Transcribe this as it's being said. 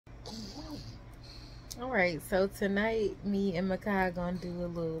All right, so tonight me and Mekhi gonna do a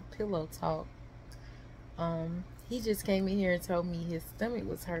little pillow talk. He just came in here and told me his stomach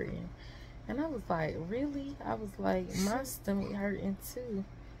was hurting, and I was like, really? I was like, my stomach hurting too.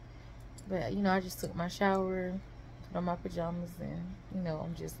 But I just took my shower, put on my pajamas, and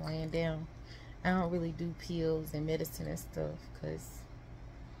I'm just laying down. I don't really do pills and medicine and stuff because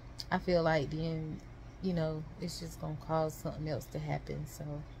I feel like then, it's just gonna cause something else to happen. So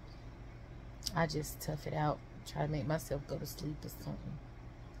I just tough it out, try to make myself go to sleep or something.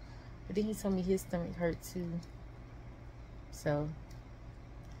 But then he told me his stomach hurt too. So,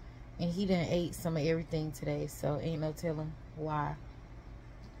 and he done ate some of everything today, so ain't no telling why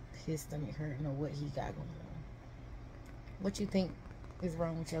his stomach hurting or what he got going on. What you think is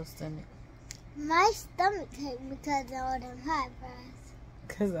wrong with your stomach? My stomach hurt because of all them hot fries.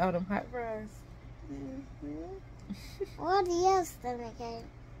 Because of all them hot fries? Why do your stomach hurt?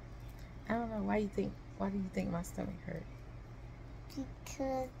 I don't know. Why do you think my stomach hurt?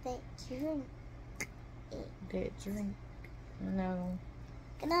 Because that drink. That drink? No.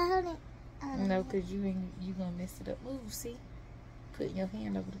 Can I hold it? No, because you gonna mess it up. Move, see? Putting your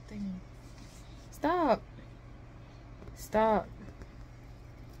hand over the thing. Stop. Stop.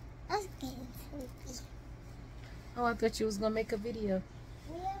 I was getting sleepy. Oh, I thought you was gonna make a video.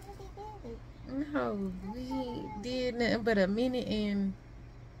 We already did it. No, we did nothing but a minute and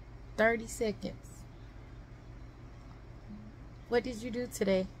 30 seconds. What did you do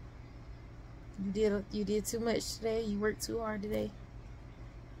today? You did too much today? You worked too hard today?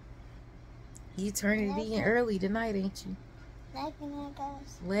 You turned it in early tonight, ain't you?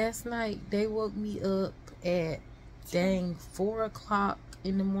 Last night, they woke me up at dang 4 o'clock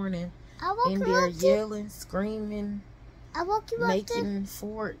in the morning. And they're yelling, screaming, making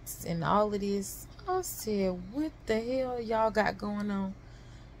forts and all of this. I said, what the hell y'all got going on?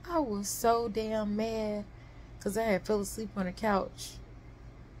 I was so damn mad because I had fell asleep on the couch,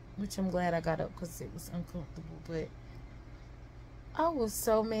 which I'm glad I got up because it was uncomfortable. But I was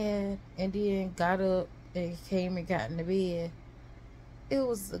so mad, and then got up and came and got in the bed. It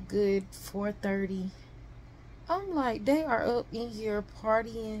was a good 4:30. I'm like, they are up in here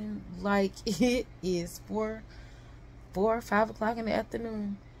partying like it is 4 or 5 o'clock in the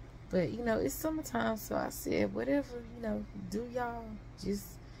afternoon. But it's summertime, so I said, whatever, do y'all. Just,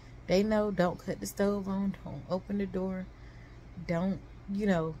 they know, don't cut the stove on, don't open the door, don't,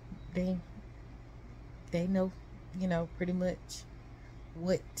 they know, pretty much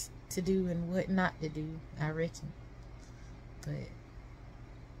what to do and what not to do, I reckon. But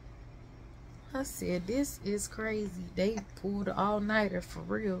I said, this is crazy. They pulled an all-nighter for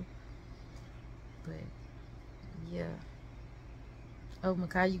real. But yeah. Oh,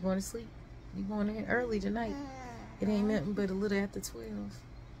 Mekhi, you going to sleep? You going in early tonight? It ain't nothing but a little after 12.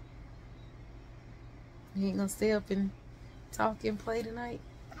 You ain't gonna stay up and talk and play tonight?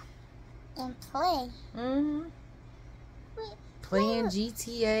 And play? Mm-hmm. Playing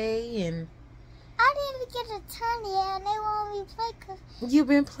GTA and... I didn't even get a turn yet, and they want me to play because... You've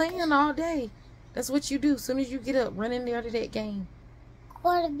been playing all day. That's what you do. As soon as you get up, run in there to that game.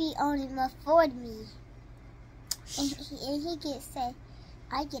 Quarterby only afford me. And he gets say,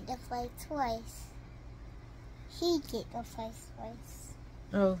 I get to play twice. He get to play twice.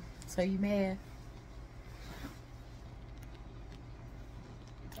 Oh, so you mad?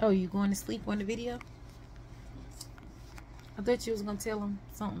 Oh, you going to sleep on the video? I thought you was going to tell him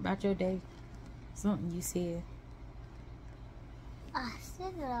something about your day. Something you said. I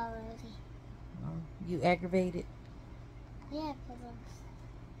said it already. Oh, you aggravated? Yeah, because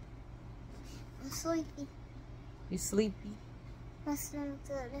I'm sleepy. You sleepy? My stomach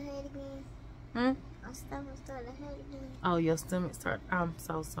started to hurt again. My stomach started to hurt again. Oh, your stomach started. I'm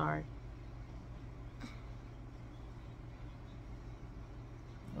so sorry.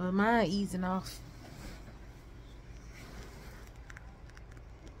 Well, mine easing off.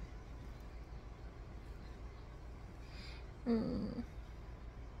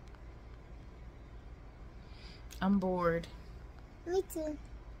 I'm bored. Me too.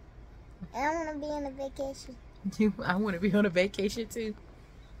 And I want to be on a vacation. I want to be on a vacation too.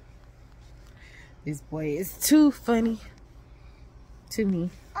 This boy is too funny to me.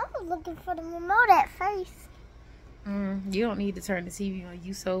 I was looking for the remote at first. You don't need to turn the TV on.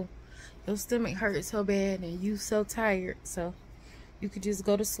 Your stomach hurts so bad and you so tired, so you could just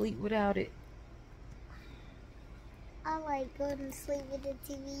go to sleep without it. I like going to sleep with the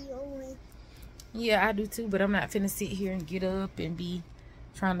TV only. Yeah, I do too, but I'm not finna sit here and get up and be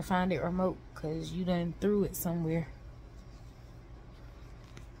trying to find that remote because you done threw it somewhere.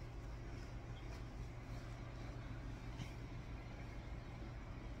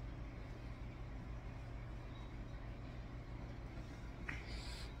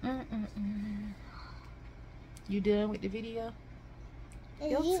 You done with the video?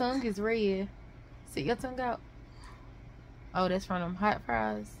 Your tongue is red. Stick your tongue out. Oh, that's from them hot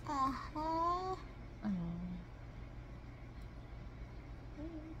fries? Uh-huh.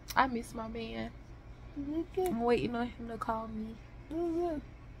 I miss my man. I'm waiting on him to call me.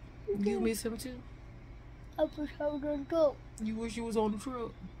 You miss him too? I wish I was on the truck. You wish you was on the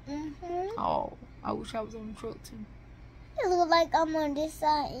truck? Oh, I wish I was on the truck too. It looks like I'm on this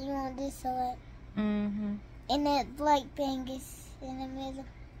side and you on this side. And that black thing is in the middle.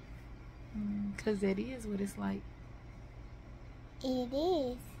 Cause that is what it's like. It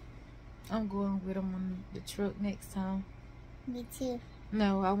is. I'm going with him on the truck next time. Me too.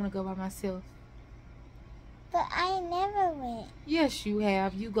 No, I want to go by myself. But I never went. Yes, you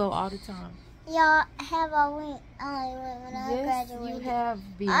have. You go all the time. Y'all, have I went? I only went when I graduated. Yes, you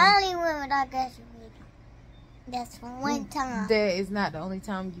have been. I only went when I graduated. That's one time. That is not the only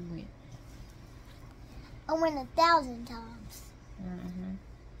time you went. I went 1,000 times.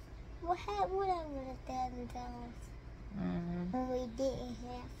 What happened when I went 1,000 times? When we didn't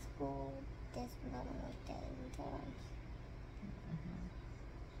have school, that's when I went 1,000 times.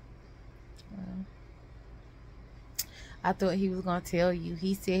 I thought he was gonna tell you.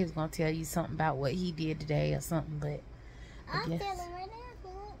 He said he was gonna tell you something about what he did today or something, but I'm telling right now.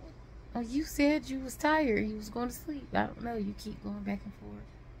 Oh, you said you was tired. You was going to sleep. I don't know. You keep going back and forth.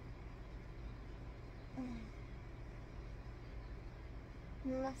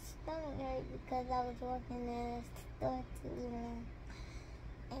 My stomach hurt because I was working in a store too long.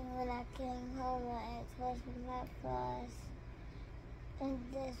 And when I came home, I asked what's my fries. And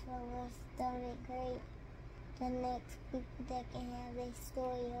this one was started great. The next people that can have their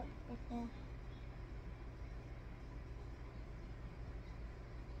story up with them.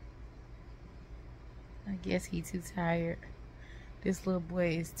 I guess he too tired. This little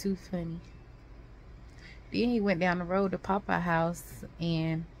boy is too funny. Then he went down the road to Papa's house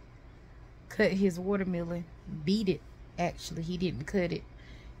and cut his watermelon. Beat it, actually. He didn't cut it.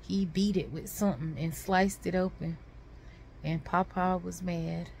 He beat it with something and sliced it open. And Papa was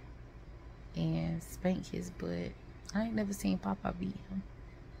mad and spanked his butt. I ain't never seen Papa beat him.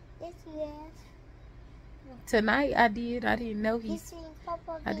 Yes, you have. Tonight I did. I didn't know You seen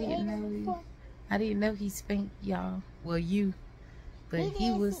Papa beat I didn't know he spanked y'all. Well, you. But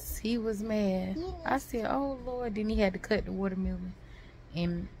he was mad. I said, oh Lord. Then he had to cut the watermelon.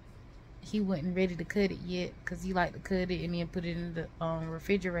 And he wasn't ready to cut it yet. Because he liked to cut it and then put it in the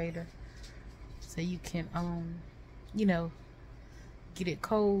refrigerator. So you can, you know, get it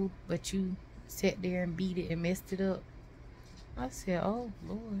cold. But you sat there and beat it and messed it up. I said, oh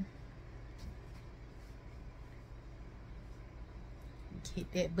Lord.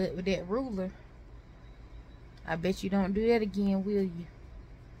 Hit that butt with that ruler. I bet you don't do that again, will you?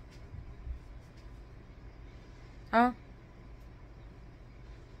 Huh?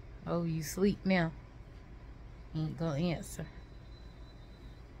 Oh, you sleep now. Ain't gonna answer.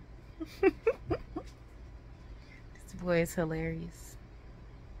 This boy is hilarious.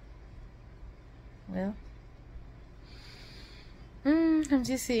 Well, I'm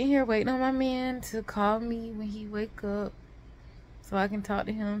just sitting here waiting on my man to call me when he wake up so I can talk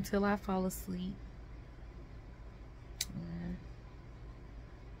to him till I fall asleep.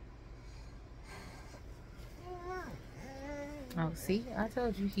 Oh, see? I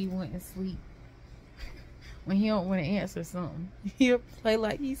told you he wouldn't sleep. When he don't want to answer something, he'll play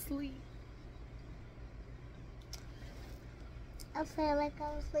like he sleep. I feel like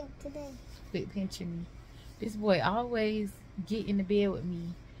I was asleep today. Quit pinching me. This boy always get in the bed with me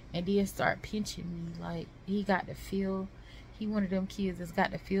and then start pinching me. Like, he got to feel. He one of them kids that's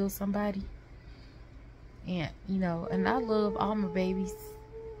got to feel somebody. And, you know, and I love all my babies.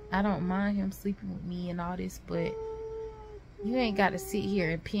 I don't mind him sleeping with me and all this, but you ain't got to sit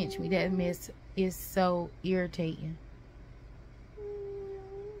here and pinch me. That mess is so irritating.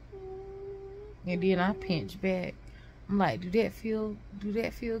 And then I pinch back. I'm like, do that feel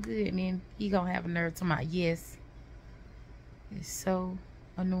good? And then he gonna have a nerve to my yes. It's so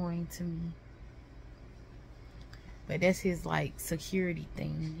annoying to me. But that's his like security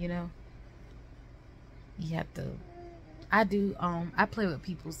thing, you know. You have to. I do. I play with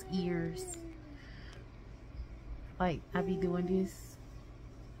people's ears. Like I be doing this.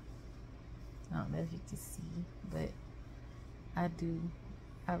 I don't know if you can see, but I do.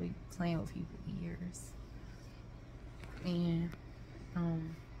 I be playing with people's ears. And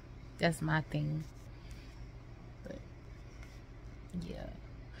that's my thing. But yeah,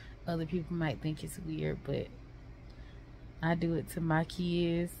 other people might think it's weird, but I do it to my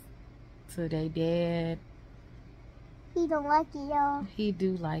kids, to their dad, He don't like it, y'all. He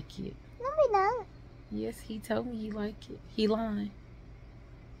do like it. No, he don't. Yes, he told me he like it. He lying.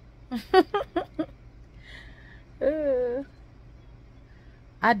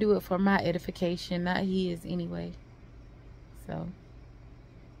 I do it for my edification, not his anyway. So,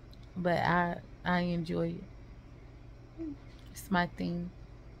 but I enjoy it. It's my thing.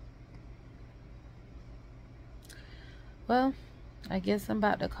 Well, I guess I'm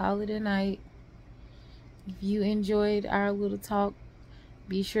about to call it a night. If you enjoyed our little talk,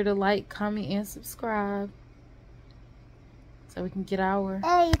 be sure to like, comment, and subscribe so we can get our...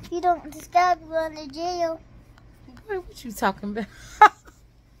 Hey, if you don't subscribe, you're going to jail. Boy, what you talking about?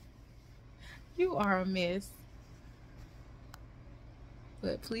 You are a mess.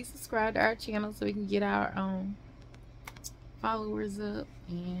 But please subscribe to our channel so we can get our followers up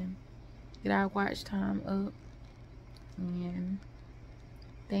and get our watch time up. And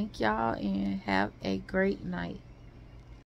thank y'all and have a great night.